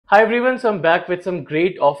Hi everyone, so I'm back with some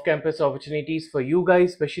great off-campus opportunities for you guys,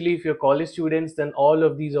 especially if you're college students, then all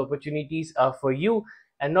of these opportunities are for you.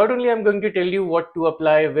 And not only I'm going to tell you what to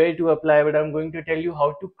apply, where to apply, but I'm going to tell you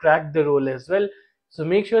how to crack the role as well. So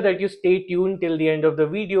make sure that you stay tuned till the end of the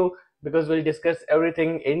video because we'll discuss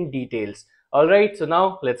everything in details. Alright, so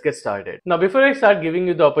now let's get started. Now before I start giving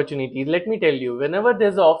you the opportunities, let me tell you, whenever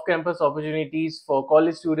there's off-campus opportunities for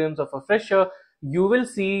college students or for fresher, you will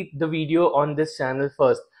see the video on this channel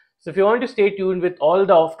first. So if you want to stay tuned with all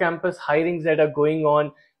the off-campus hirings that are going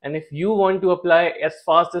on, and if you want to apply as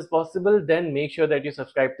fast as possible, then make sure that you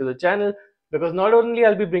subscribe to the channel, because not only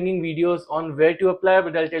I'll be bringing videos on where to apply,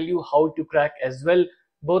 but I'll tell you how to crack as well.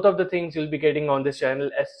 Both of the things you'll be getting on this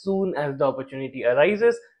channel as soon as the opportunity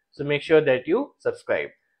arises. So make sure that you subscribe.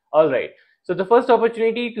 Alright. So the first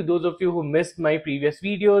opportunity, to those of you who missed my previous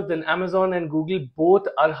videos, then Amazon and Google both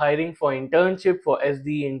are hiring for internship, for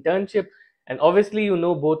SD internship. And obviously, you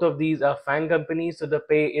know, both of these are FANG companies, so the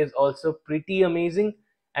pay is also pretty amazing.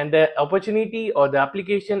 And the opportunity or the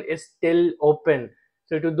application is still open.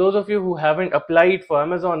 So to those of you who haven't applied for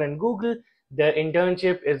Amazon and Google, their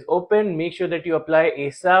internship is open. Make sure that you apply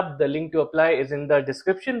ASAP. The link to apply is in the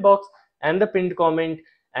description box and the pinned comment.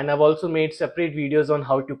 And I've also made separate videos on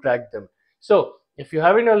how to crack them. So if you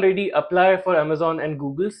haven't already, apply for Amazon and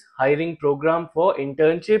Google's hiring program for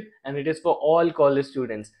internship, and it is for all college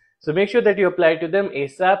students. So make sure that you apply to them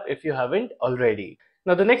ASAP if you haven't already.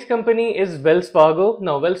 Now the next company is Wells Fargo.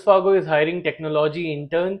 Now Wells Fargo is hiring technology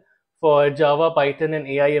intern for Java, Python and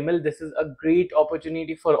AIML. This is a great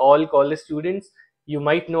opportunity for all college students. You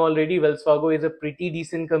might know already Wells Fargo is a pretty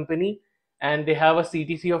decent company, and they have a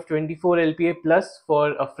CTC of 24 LPA plus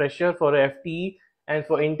for a fresher, for a FTE, and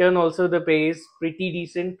for intern also the pay is pretty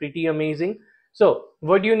decent, pretty amazing. So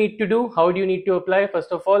what do you need to do? How do you need to apply?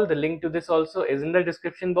 First of all, the link to this also is in the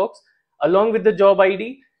description box along with the job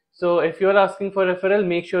ID. So if you're asking for referral,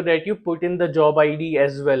 make sure that you put in the job ID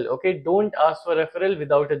as well. Okay, don't ask for referral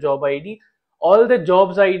without a job ID. All the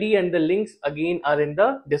jobs ID and the links again are in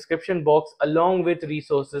the description box along with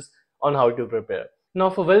resources on how to prepare.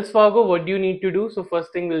 Now for Wells Fargo, what do you need to do? So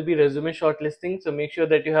first thing will be resume shortlisting. So make sure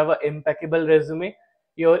that you have an impeccable resume.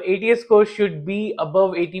 Your ATS score should be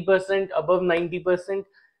above 80%, above 90%,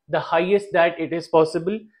 the highest that it is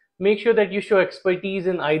possible. Make sure that you show expertise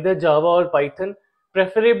in either Java or Python,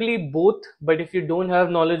 preferably both, but if you don't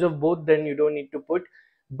have knowledge of both, then you don't need to put.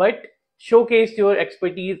 But showcase your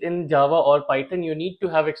expertise in Java or Python. You need to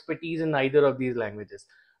have expertise in either of these languages.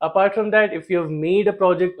 Apart from that, if you have made a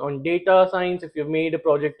project on data science, if you've made a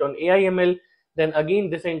project on AIML, then again,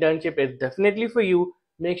 this internship is definitely for you.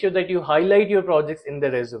 Make sure that you highlight your projects in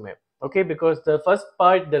the resume, okay, because the first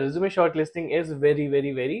part, the resume shortlisting, is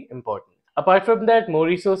very important. Apart from that, more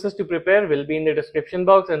resources to prepare will be in the description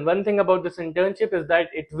box. And one thing about this internship is that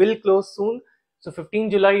it will close soon. So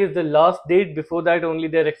 15 July is the last date. Before that only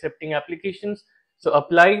they're accepting applications. So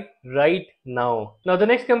apply right now. Now the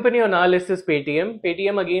next company on our list is PayTM.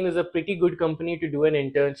 PayTM again is a pretty good company to do an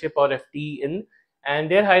internship or FTE in,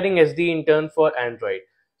 and they're hiring SD intern for Android.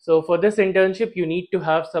 So for this internship, you need to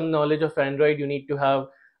have some knowledge of Android. You need to have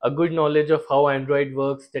a good knowledge of how Android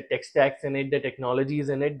works, the tech stacks in it, the technologies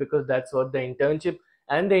in it, because that's what the internship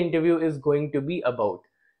and the interview is going to be about.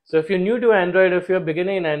 So if you're new to Android, or if you're a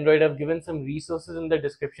beginner in Android, I've given some resources in the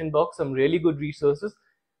description box, some really good resources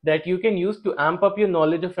that you can use to amp up your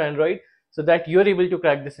knowledge of Android so that you're able to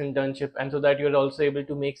crack this internship, and so that you're also able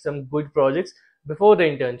to make some good projects before the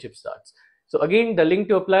internship starts. So again, the link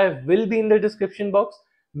to apply will be in the description box.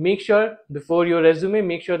 Make sure before your resume,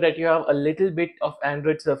 make sure that you have a little bit of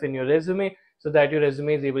Android stuff in your resume so that your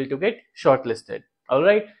resume is able to get shortlisted. All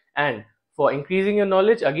right. And for increasing your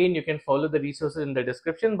knowledge, again, you can follow the resources in the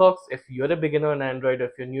description box. If you're a beginner on Android, or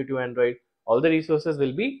if you're new to Android, all the resources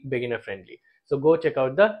will be beginner friendly. So go check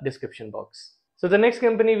out the description box. So the next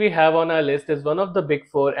company we have on our list is one of the big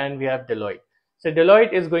four, and we have Deloitte. So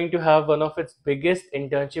Deloitte is going to have one of its biggest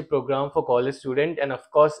internship program for college student, and of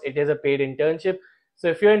course it is a paid internship. So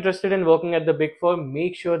if you're interested in working at the big four,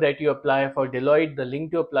 make sure that you apply for Deloitte. The link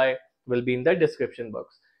to apply will be in the description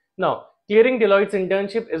box. Now, clearing Deloitte's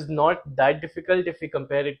internship is not that difficult if we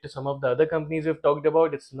compare it to some of the other companies we've talked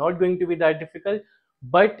about. It's not going to be that difficult,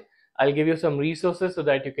 but I'll give you some resources so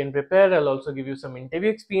that you can prepare. I'll also give you some interview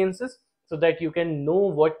experiences so that you can know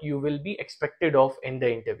what you will be expected of in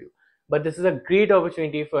the interview. But this is a great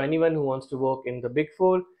opportunity for anyone who wants to work in the big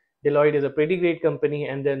four. Deloitte is a pretty great company,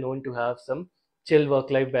 and they're known to have some chill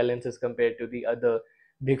work-life balance as compared to the other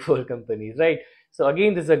big four companies, right? So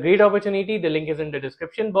again, this is a great opportunity. The link is in the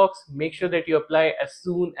description box. Make sure that you apply as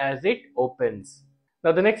soon as it opens.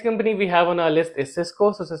 Now, the next company we have on our list is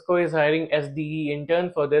Cisco. So, Cisco is hiring SDE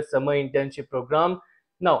intern for their summer internship program.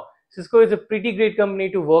 Now, Cisco is a pretty great company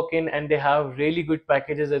to work in, and they have really good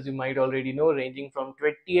packages, as you might already know, ranging from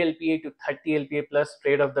 20 LPA to 30 LPA plus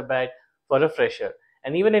straight off the bat for a fresher.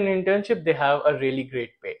 And even in internship, they have a really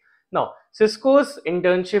great pay. Now, Cisco's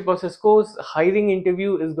internship or Cisco's hiring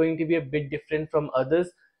interview is going to be a bit different from others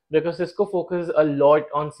because Cisco focuses a lot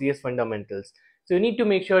on CS fundamentals. So you need to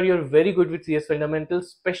make sure you're very good with CS fundamentals,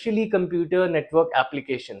 especially computer network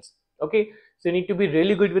applications. Okay, so you need to be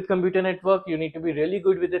really good with computer network. You need to be really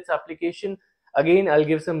good with its application. Again, I'll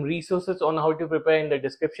give some resources on how to prepare in the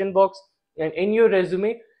description box. And in your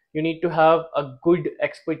resume, you need to have a good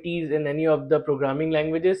expertise in any of the programming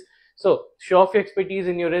languages. So show off your expertise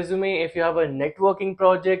in your resume. If you have a networking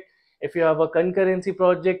project, if you have a concurrency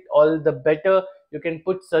project, all the better. You can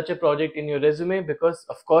put such a project in your resume because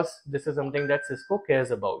of course this is something that Cisco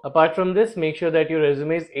cares about. Apart from this, make sure that your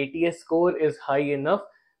resume's ATS score is high enough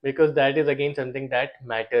because that is again something that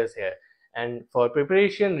matters here. And for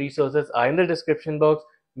preparation, resources are in the description box.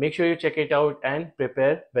 Make sure you check it out and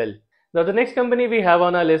prepare well. Now the next company we have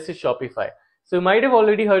on our list is Shopify. So you might have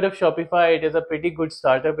already heard of Shopify. It is a pretty good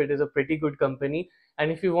startup. It is a pretty good company.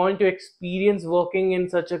 And if you want to experience working in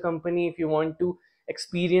such a company, if you want to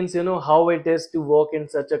experience how it is to work in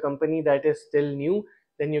such a company that is still new,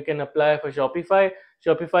 then you can apply for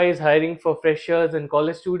Shopify is hiring for freshers and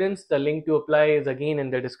college students. The link to apply is again in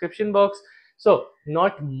the description box. So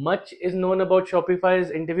not much is known about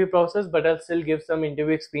Shopify's interview process, but I'll still give some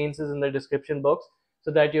interview experiences in the description box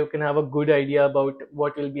so that you can have a good idea about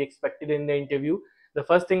what will be expected in the interview. The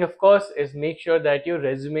first thing, of course, is make sure that your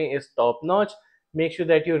resume is top notch. Make sure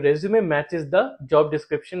that your resume matches the job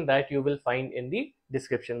description that you will find in the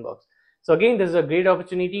description box. So again, this is a great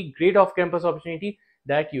opportunity, great off-campus opportunity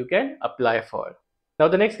that you can apply for. Now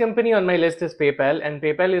the next company on my list is PayPal, and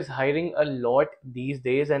PayPal is hiring a lot these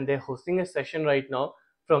days, and they're hosting a session right now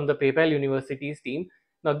from the PayPal University's team.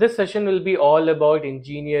 Now this session will be all about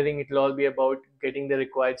engineering. It will all be about getting the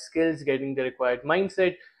required skills, getting the required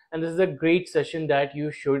mindset, and this is a great session that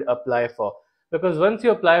you should apply for. Because once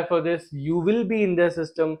you apply for this, you will be in their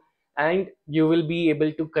system and you will be able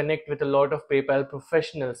to connect with a lot of PayPal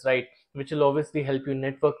professionals, right? Which will obviously help you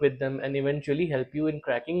network with them and eventually help you in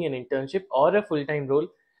cracking an internship or a full-time role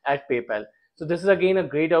at PayPal. So this is again a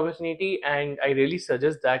great opportunity, and I really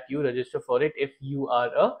suggest that you register for it if you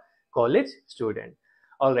are a college student.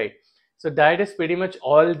 All right. So that is pretty much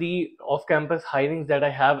all the off-campus hirings that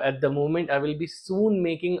I have at the moment. I will be soon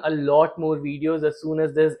making a lot more videos. As soon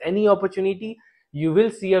as there's any opportunity, you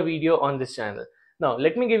will see a video on this channel. Now,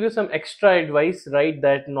 let me give you some extra advice, right,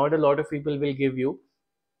 that not a lot of people will give you.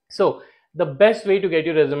 So the best way to get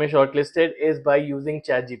your resume shortlisted is by using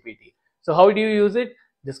ChatGPT. So how do you use it?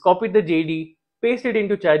 Just copy the JD, paste it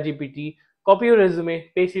into ChatGPT, copy your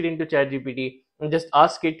resume, paste it into ChatGPT, and just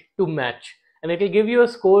ask it to match. And it will give you a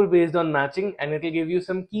score based on matching, and it will give you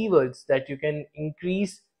some keywords that you can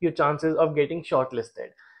increase your chances of getting shortlisted.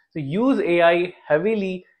 So use AI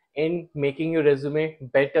heavily in making your resume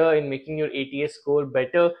better, in making your ATS score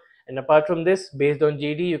better. And apart from this, based on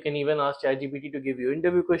JD, you can even ask ChatGPT to give you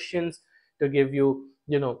interview questions, to give you,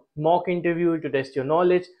 mock interview to test your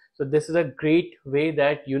knowledge. So this is a great way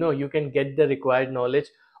that, you can get the required knowledge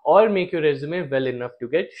or make your resume well enough to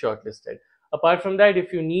get shortlisted. Apart from that,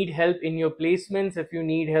 if you need help in your placements, if you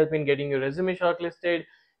need help in getting your resume shortlisted,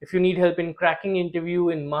 if you need help in cracking interview,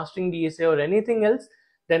 in mastering the essay or anything else,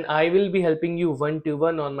 then I will be helping you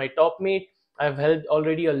one-to-one on my TopMate. I've helped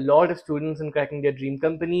already a lot of students in cracking their dream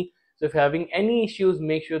company. So if you're having any issues,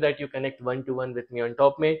 make sure that you connect one-to-one with me on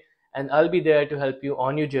TopMate, and I'll be there to help you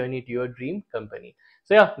on your journey to your dream company.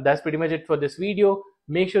 So yeah, that's pretty much it for this video.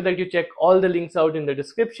 Make sure that you check all the links out in the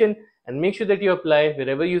description, and make sure that you apply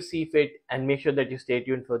wherever you see fit, and make sure that you stay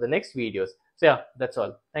tuned for the next videos. So yeah, that's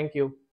all. Thank you.